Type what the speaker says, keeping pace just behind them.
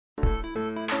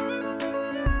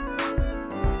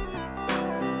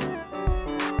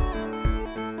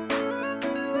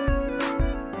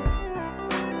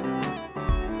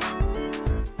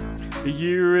The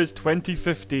year is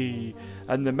 2050,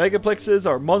 and the megaplexes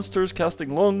are monsters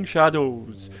casting long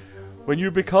shadows. When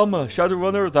you become a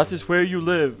Shadowrunner, that is where you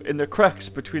live, in the cracks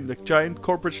between the giant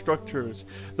corporate structures.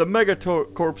 The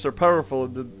megacorps are powerful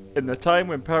in the time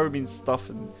when power means stuff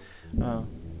and...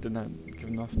 didn't give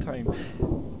enough time.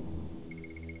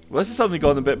 Well, this has suddenly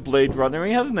gone a bit Blade Runner-y,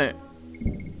 hasn't it?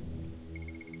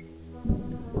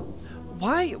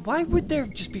 Why would there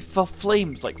just be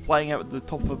flames like flying out at the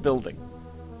top of a building?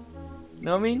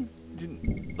 Know what I mean?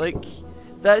 Like,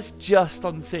 that's just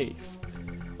unsafe.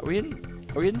 Are we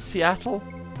in Seattle?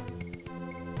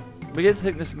 I'm beginning to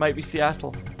think this might be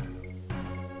Seattle.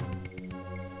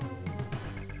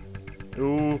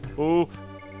 Oh,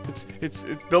 it's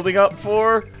building up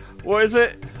for, what is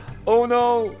it? Oh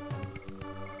no!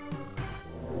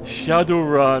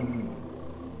 Shadowrun.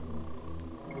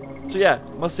 So yeah,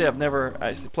 I must say I've never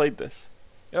actually played this.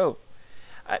 Oh,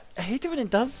 I hate it when it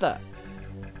does that.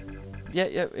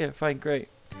 Yeah, fine, great.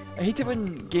 I hate it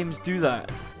when games do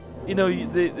that. You know,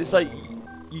 it's like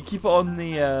you keep it on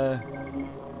the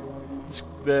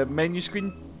menu screen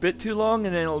a bit too long,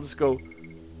 and then it'll just go,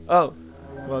 oh,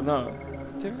 well no,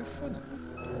 it's very funny.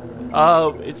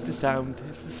 Oh, it's the sound.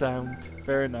 It's the sound.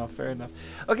 Fair enough. Fair enough.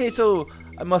 Okay, so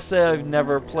I must say I've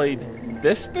never played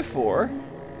this before,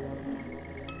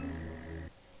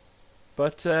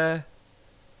 but I've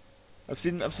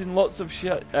seen lots of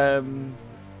Shadowrun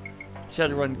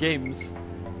games.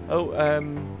 Oh,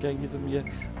 can use them, yeah.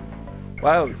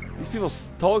 Wow, these people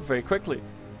talk very quickly.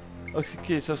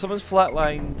 Okay, so if someone's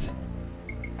flatlined,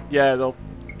 yeah, they'll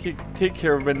take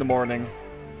care of them in the morning.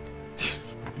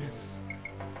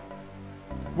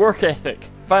 Work ethic,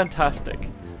 fantastic.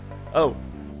 Oh.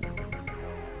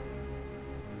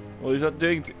 Well, he's not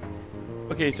doing...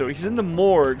 Okay, so he's in the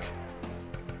morgue.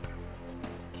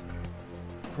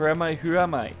 Where am I? Who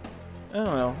am I? Oh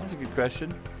well, that's a good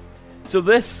question. So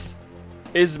this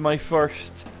is my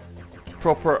first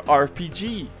proper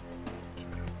RPG.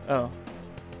 Oh.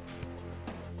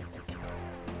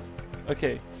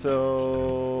 Okay,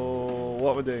 so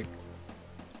what we're doing?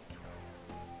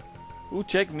 Ooh,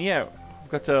 check me out.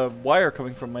 I've got a wire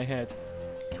coming from my head.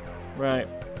 Right.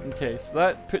 Okay, so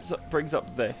that brings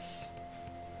up this.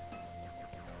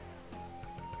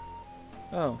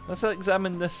 Oh, let's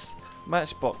examine this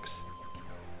matchbox.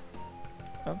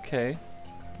 Okay.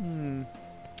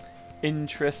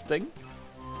 Interesting.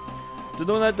 Don't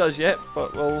know what that does yet,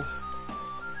 but we'll...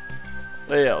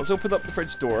 Yeah, let's open up the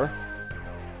fridge door.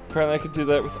 Apparently I could do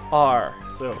that with R,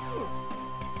 so...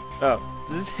 Oh,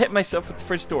 does this hit myself with the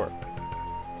fridge door?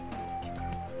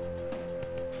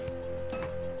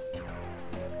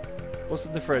 What's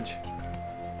in the fridge?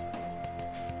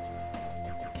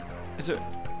 Is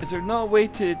there not a way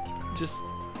to just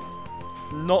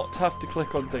not have to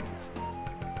click on things?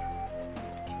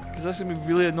 Because that's gonna be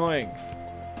really annoying.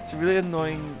 It's really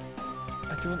annoying.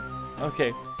 I don't...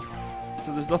 Okay.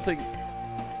 So there's nothing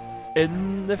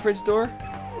in the fridge door?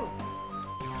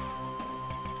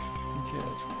 Okay,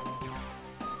 that's...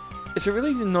 It's a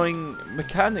really annoying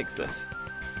mechanic, this.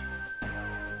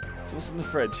 So what's in the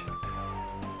fridge?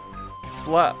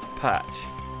 Slap patch.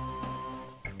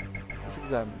 Let's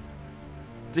examine.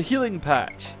 It's a healing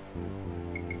patch.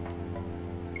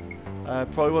 I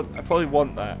probably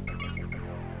want that.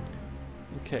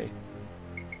 Okay.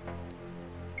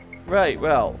 Right,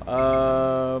 well,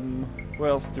 what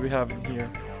else do we have in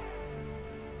here?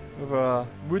 We have a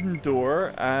wooden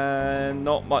door and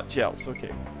not much else.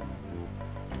 Okay.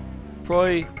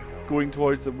 Probably going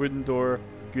towards the wooden door,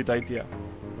 good idea.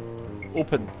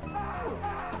 Open.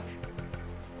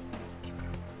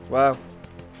 Wow.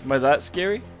 Am I that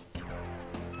scary?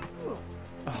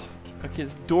 Oh, okay,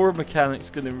 this door mechanic's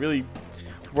gonna really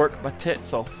work my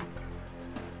tits off.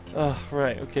 Oh,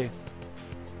 right, okay.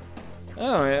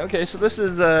 Oh, yeah, okay, so this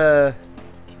is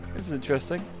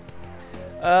interesting.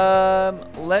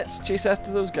 Let's chase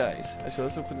after those guys. Actually,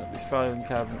 let's open up these filing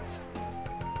cabinets.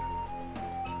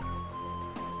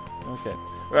 Okay.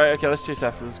 Right, okay, let's chase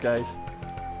after those guys.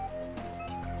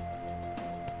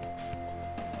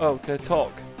 Oh, can I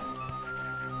talk?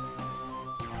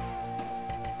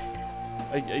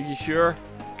 Are you sure?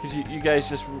 Because you guys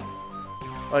just,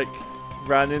 like,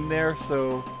 ran in there,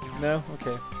 so... No?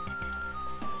 Okay.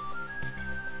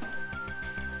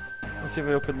 Let's see if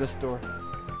I open this door.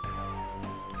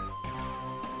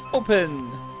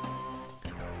 Open!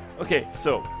 Okay,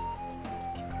 so...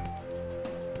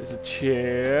 There's a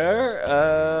chair.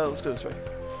 Let's go this way.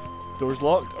 Door's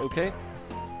locked, okay.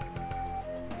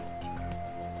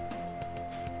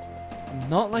 I'm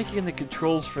not liking the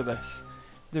controls for this.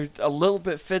 They're a little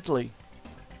bit fiddly.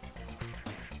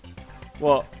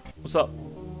 What? What's up?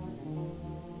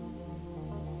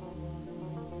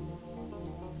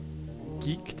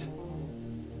 geeked?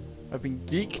 I've been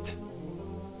geeked?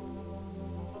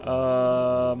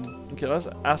 Okay, let's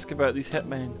ask about these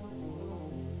hitmen.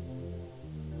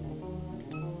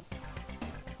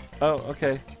 Oh,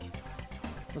 okay.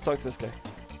 Let's talk to this guy.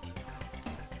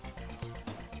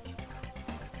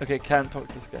 Okay, can't talk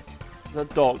to this guy. Is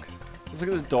that a dog? Let's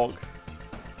look at the dog.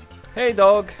 Hey,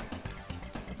 dog!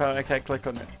 Apparently I can't click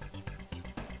on it.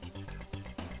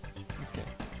 Okay.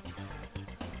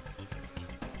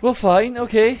 Well, fine,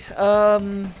 okay.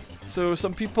 So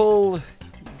some people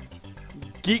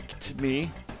geeked me.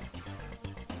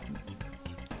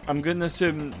 I'm gonna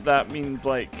assume that means,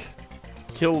 like,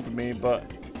 killed me, but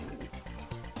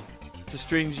it's a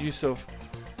strange use of...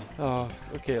 Oh,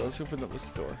 okay, let's open up this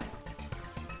door.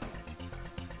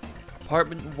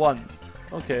 Apartment 1.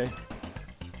 Okay.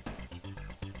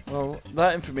 Well,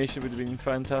 that information would have been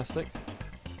fantastic.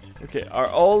 Okay, are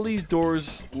all these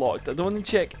doors locked? I don't want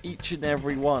to check each and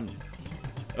every one.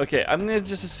 Okay, I'm going to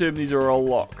just assume these are all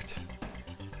locked.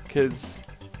 Because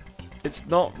it's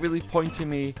not really pointing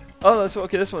me... Oh, that's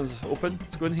okay, this one's open.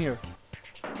 Let's go in here.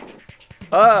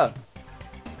 Ah!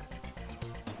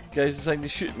 Guys deciding to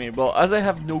shoot me. Well, as I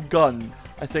have no gun,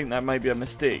 I think that might be a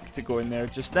mistake to go in there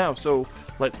just now. So,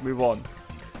 let's move on.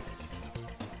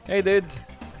 Hey, dude.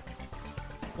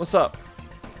 What's up?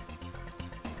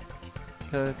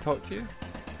 Can I talk to you?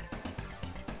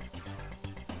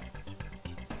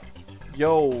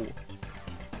 Yo.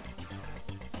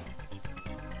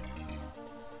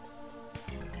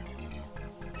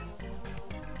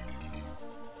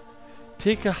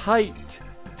 Take a hike.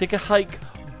 Take a hike.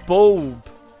 Bulb.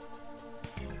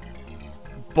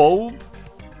 Bulb?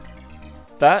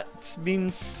 That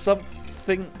means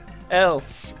something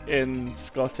else in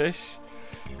Scottish.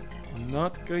 I'm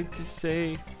not going to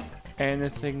say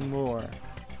anything more.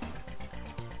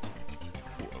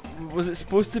 Was it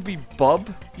supposed to be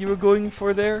bub you were going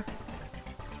for there?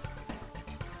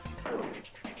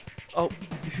 Oh,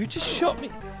 who just shot me?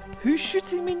 Who's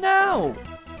shooting me now?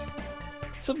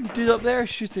 Some dude up there is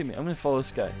shooting me. I'm gonna follow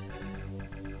this guy.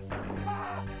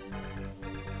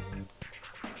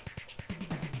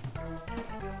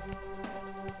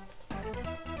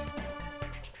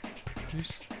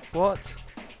 Who's... what?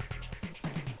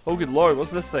 Oh good lord,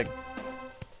 what's this thing?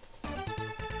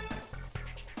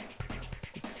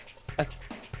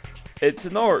 It's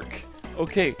an orc.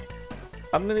 Okay,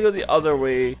 I'm gonna go the other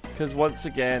way because once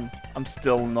again, I'm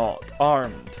still not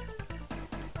armed.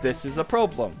 This is a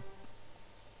problem.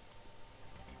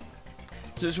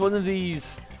 So it's one of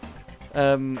these.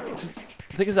 The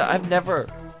thing is that I've never.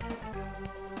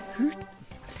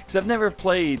 Because I've never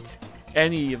played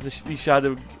any of these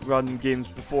Shadowrun games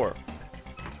before.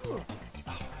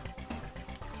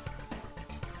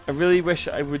 I really wish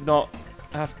I would not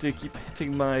have to keep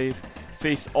hitting my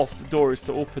face off the doors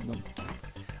to open them.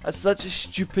 That's such a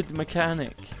stupid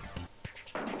mechanic.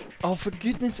 Oh, for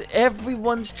goodness,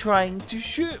 everyone's trying to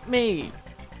shoot me.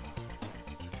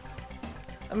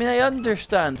 I mean, I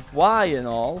understand why and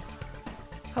all.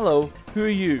 Hello, who are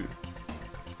you?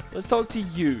 Let's talk to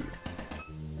you.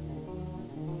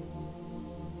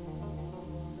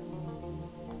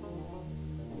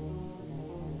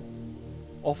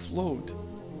 Offload.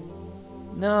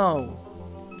 No.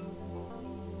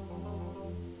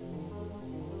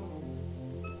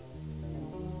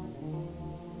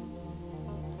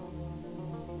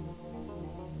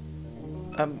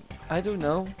 I don't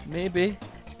know, maybe.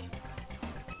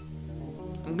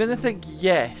 I'm gonna think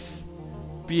yes,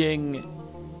 being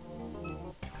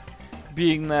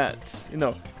that, you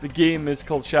know, the game is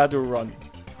called Shadowrun,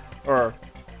 or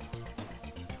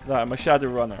that I'm a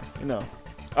Shadowrunner, you know.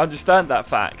 I understand that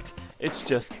fact. It's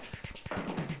just,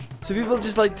 so people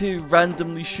just like to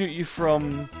randomly shoot you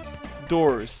from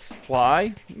doors.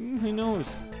 Why? Who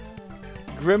knows?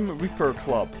 Grim Reaper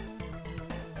Club.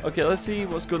 Okay, let's see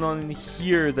what's going on in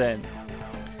here then.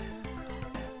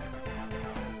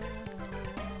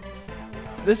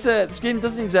 This game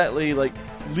doesn't exactly like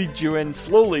lead you in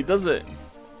slowly, does it?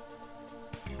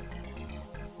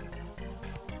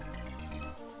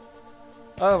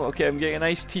 Oh, okay, I'm getting an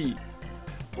iced tea.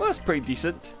 Well, that's pretty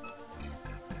decent.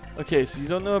 Okay, so you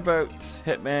don't know about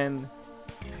hitmen.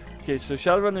 Okay, so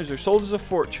Shadowrunners are soldiers of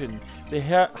fortune. They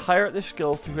hire out their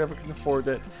skills to whoever can afford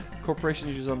it.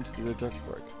 Corporations use them to do their dirty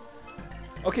work.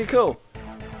 Okay, cool.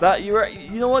 That you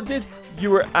know what, dude? You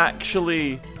were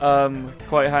actually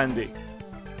quite handy.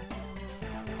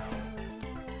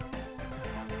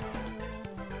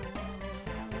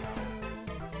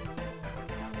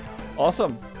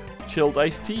 Awesome. Chilled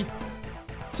iced tea.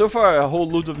 So far, a whole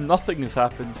load of nothing has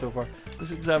happened so far.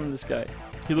 Let's examine this guy.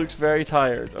 He looks very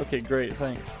tired. Okay, great,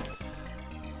 thanks.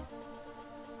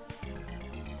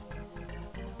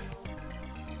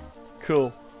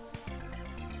 Cool.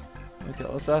 Okay,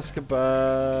 let's ask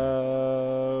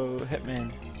about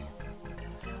Hitman.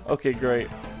 Okay, great.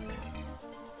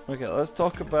 Okay, let's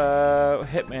talk about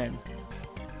Hitman.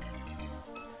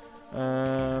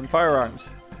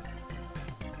 Firearms.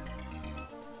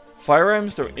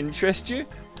 Firearms don't interest you?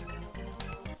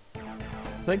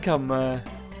 I think I'm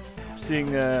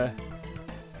seeing a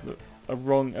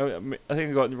wrong. I think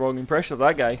I got the wrong impression of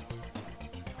that guy.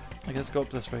 I guess go up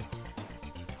this way.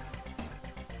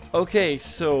 Okay,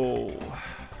 so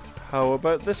how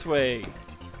about this way?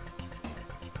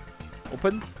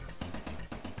 Open.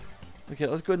 Okay,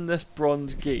 let's go in this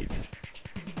bronze gate.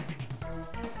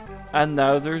 And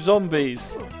now there's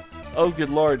zombies. Oh, good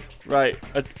lord. Right,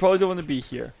 I probably don't want to be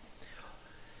here.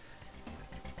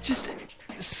 Just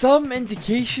some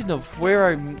indication of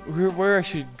where I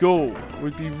should go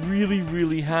would be really,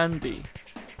 really handy.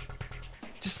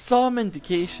 Just some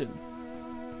indication.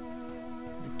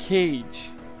 The cage.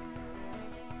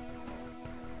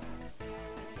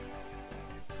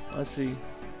 Let's see.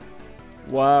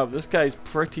 Wow, this guy's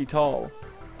pretty tall.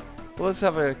 But let's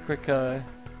have a quick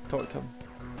talk to him.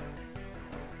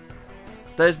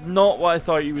 That is not what I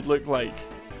thought you would look like.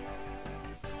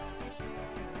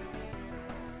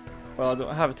 Well, I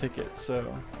don't have a ticket,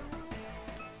 so...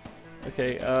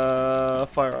 Okay,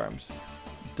 firearms.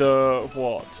 Duh,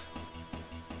 what?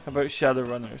 How about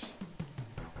Shadowrunners?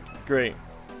 Great.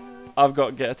 I've got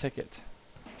to get a ticket.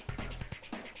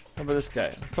 How about this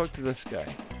guy? Let's talk to this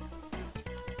guy.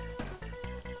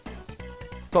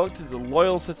 Talk to the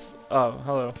loyal citizen. Oh,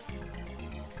 hello.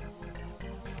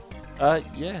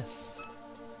 Yes.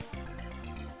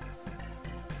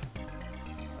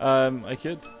 I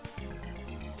could.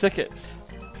 Tickets.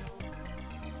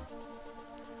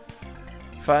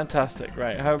 Fantastic.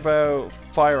 Right. How about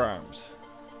firearms?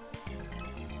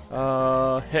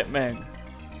 Hitmen.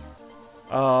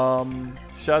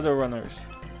 Shadowrunners.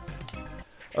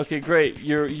 Okay, great.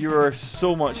 You are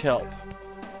so much help.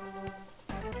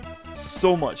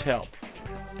 So much help.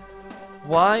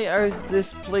 Why is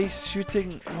this place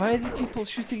shooting? Why are the people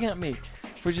shooting at me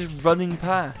for just running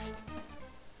past?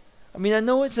 I mean, I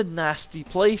know it's a nasty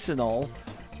place and all.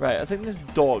 Right, I think this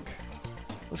dog.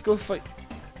 Let's go fight.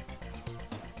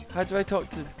 How do I talk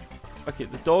to... Okay,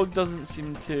 the dog doesn't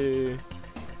seem to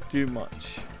do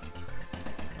much.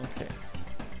 Okay.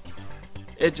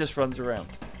 It just runs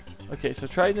around. Okay, so I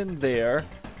tried in there.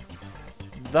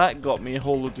 That got me a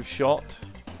whole load of shot.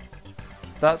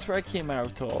 That's where I came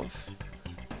out of.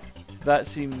 That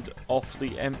seemed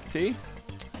awfully empty.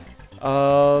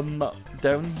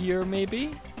 Down here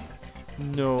maybe?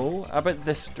 No. How about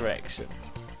this direction?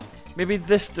 Maybe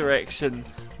this direction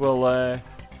will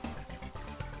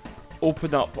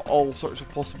open up all sorts of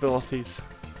possibilities.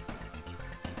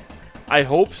 I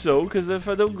hope so, because if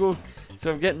I don't go...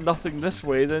 So I'm getting nothing this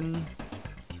way, then...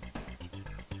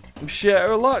 I'm shit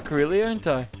out of luck, really, aren't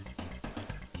I?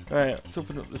 Alright, let's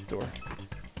open up this door.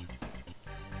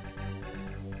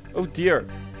 Oh dear.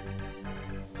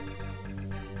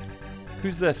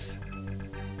 Who's this?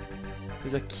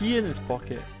 There's a key in his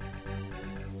pocket.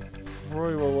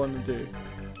 Probably what I want to do.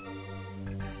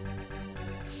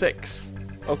 6.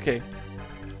 Okay.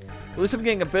 At least I'm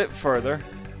getting a bit further.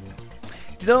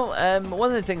 Do you know, one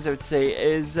of the things I would say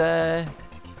is,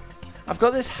 I've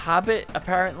got this habit,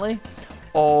 apparently,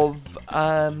 of,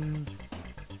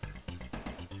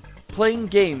 playing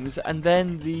games and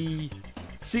then the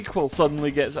sequel suddenly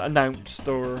gets announced,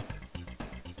 or,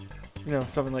 you know,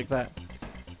 something like that.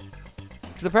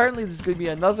 Because apparently there's going to be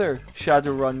another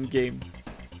Shadowrun game.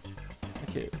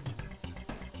 Okay.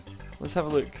 Let's have a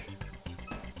look.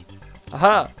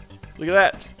 Aha! Look at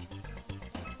that!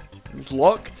 It's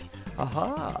locked.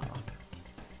 Aha!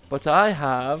 But I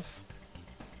have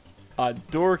a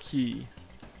door key.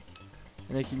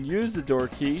 And I can use the door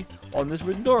key on this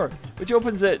wooden door, which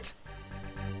opens it.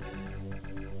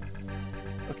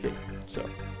 Okay, so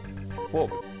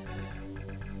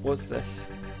what's this?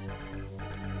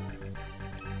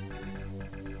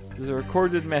 There's a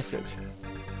recorded message.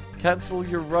 Cancel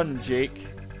your run, Jake.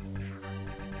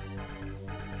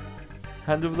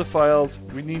 Hand over the files.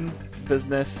 We need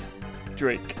business.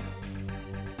 Drake.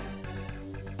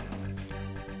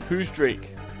 Who's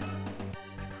Drake?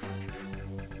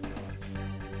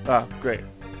 Ah, great.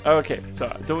 Okay, so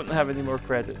I don't have any more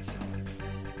credits.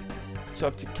 So I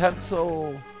have to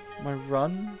cancel my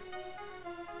run.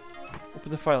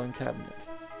 Open the filing cabinet.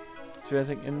 Is there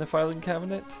anything in the filing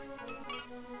cabinet?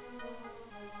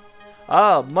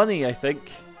 Ah, money, I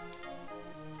think.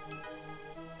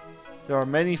 There are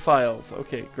many files.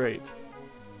 Okay, great.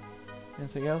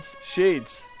 Anything else?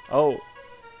 Shades. Oh.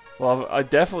 Well, I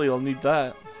definitely will need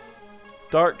that.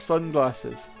 Dark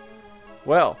sunglasses.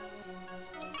 Well,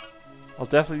 I'll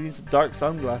definitely need some dark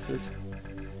sunglasses.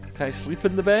 Can I sleep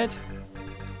in the bed?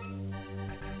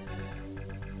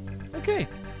 Okay.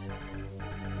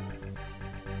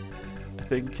 I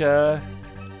think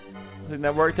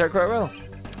that worked out quite well.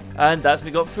 And that's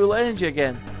me got full energy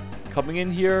again. Coming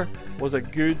in here was a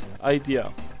good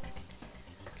idea.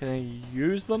 Can I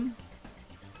use them?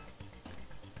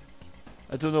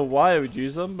 I don't know why I would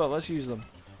use them, but let's use them.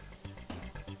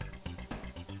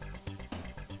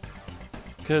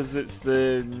 Because it's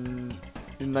the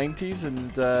 90s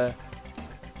and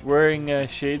wearing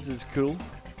shades is cool.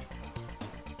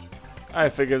 I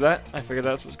figured that. I figured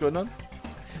that's what's going on.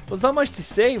 There's not much to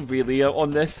say really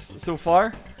on this so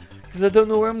far. Because I don't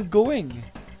know where I'm going.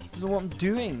 I don't know what I'm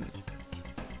doing.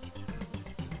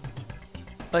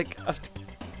 Like,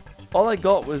 all I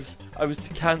got was I was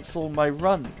to cancel my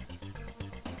run.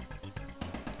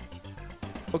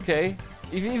 Okay.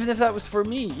 Even if that was for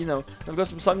me, you know, I've got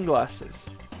some sunglasses.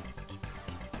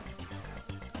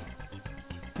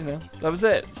 You know, that was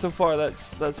it. So far,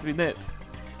 that's been it.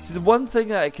 See, the one thing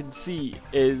that I can see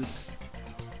is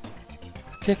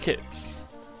tickets.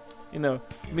 You know,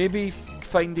 maybe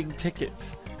finding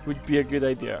tickets would be a good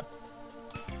idea.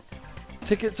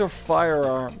 Tickets or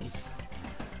firearms.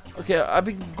 Okay, I've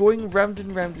been going round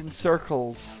and round in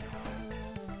circles.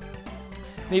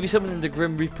 Maybe someone in the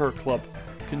Grim Reaper Club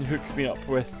can hook me up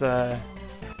with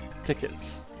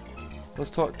tickets.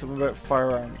 Let's talk to them about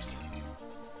firearms.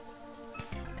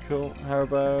 Cool. How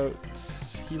about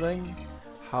healing?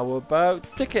 How about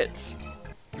tickets?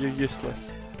 You're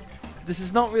useless. This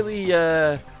is not really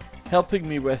helping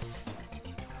me with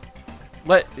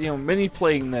mini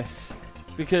playing this,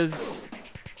 because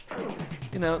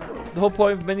you know the whole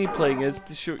point of mini playing is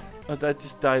to show. Oh, did I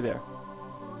just die there?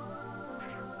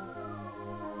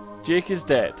 Jake is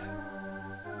dead.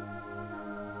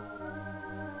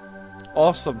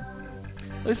 Awesome.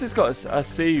 At least it's got a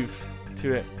save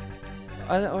to it.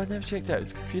 I never checked out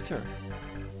its computer.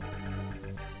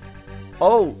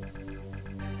 Oh,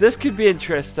 this could be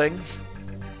interesting.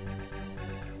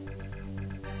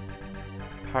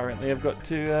 Apparently, I've got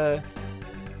to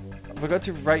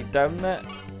write down that.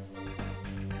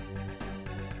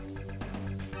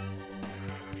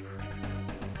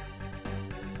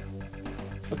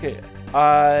 Okay,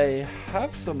 I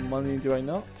have some money, do I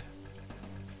not?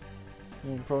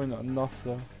 Probably not enough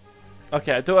though.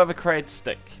 Okay, I don't have a cred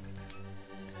stick.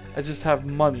 I just have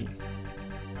money.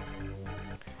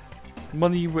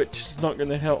 Money which is not going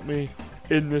to help me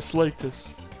in the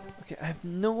slightest. Okay, I have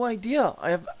no idea.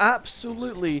 I have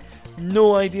absolutely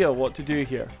no idea what to do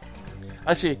here.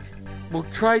 Actually, we'll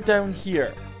try down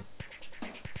here.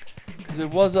 Because there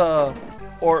was a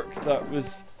orc that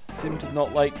seemed to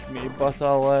not like me, but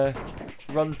I'll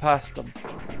run past him.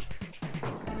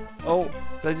 Oh,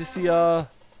 did I just see a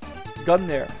gun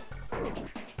there?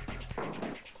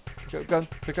 Pick up gun,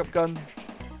 pick up gun.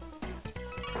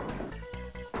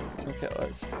 Okay,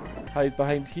 let's hide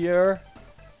behind here.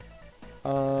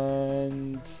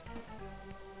 And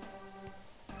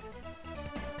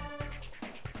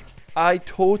I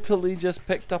totally just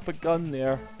picked up a gun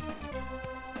there.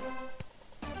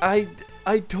 I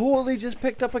totally just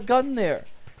picked up a gun there.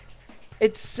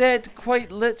 It said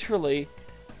quite literally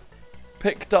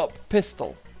picked up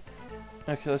pistol.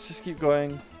 Okay, let's just keep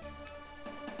going.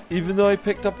 Even though I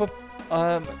picked up a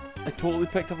I totally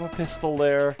picked up a pistol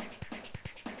there.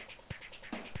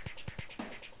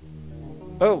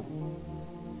 Oh.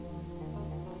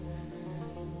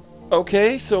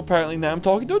 Okay, so apparently now I'm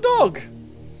talking to a dog.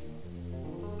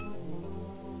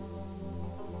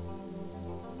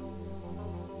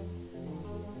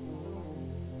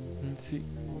 Seek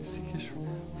his...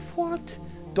 What?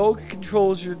 Dog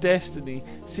controls your destiny.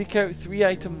 Seek out 3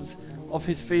 items of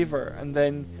his favor and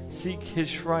then seek his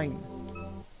shrine.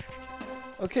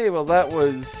 Okay, well that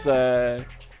was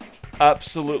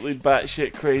absolutely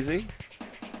batshit crazy.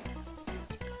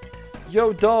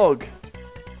 Yo, dog.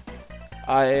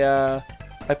 I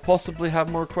possibly have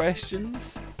more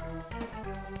questions.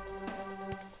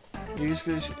 You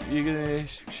gonna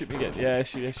shoot me again?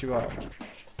 Yes, you are.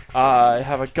 I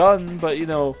have a gun, but you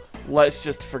know, let's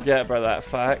just forget about that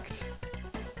fact.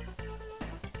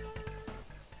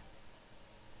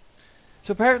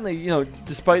 So apparently, you know,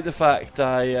 despite the fact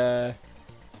I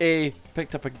A,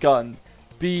 picked up a gun,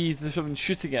 B, there's someone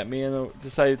shooting at me and I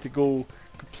decided to go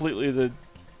completely the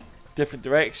different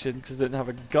direction because I didn't have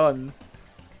a gun.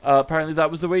 Apparently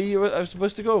that was the way I was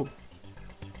supposed to go.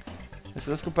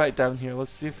 So let's go back down here.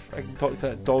 Let's see if I can talk to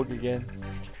that dog again.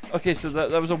 Okay, so that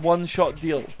was a one-shot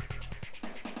deal.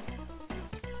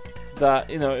 That,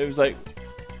 you know, it was like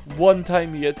one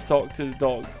time you get to talk to the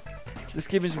dog. This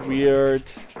game is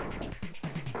weird.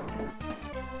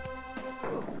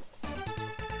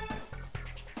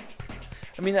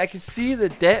 I mean, I can see the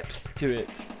depth to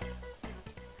it.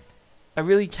 I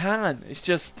really can. It's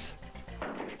just...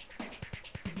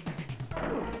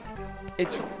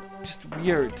 It's just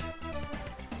weird.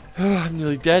 I'm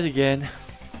nearly dead again.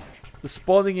 The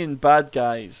spawning in bad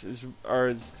guys is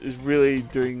really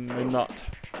doing my nut.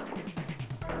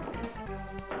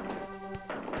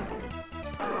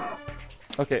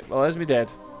 Okay, well that's me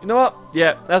dead. You know what?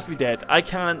 Yeah, that's me dead. I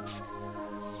can't...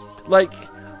 Like,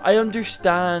 I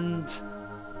understand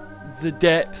the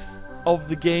depth of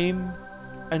the game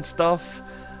and stuff,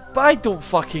 but I don't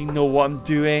fucking know what I'm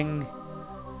doing.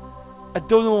 I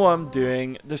don't know what I'm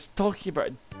doing. There's talking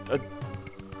about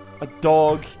a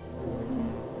dog.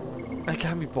 I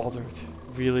can't be bothered,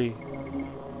 really.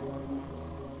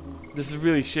 This is a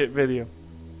really shit video.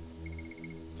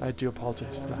 I do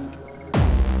apologize for that.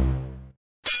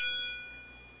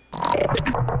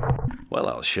 Well,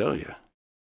 I'll show you.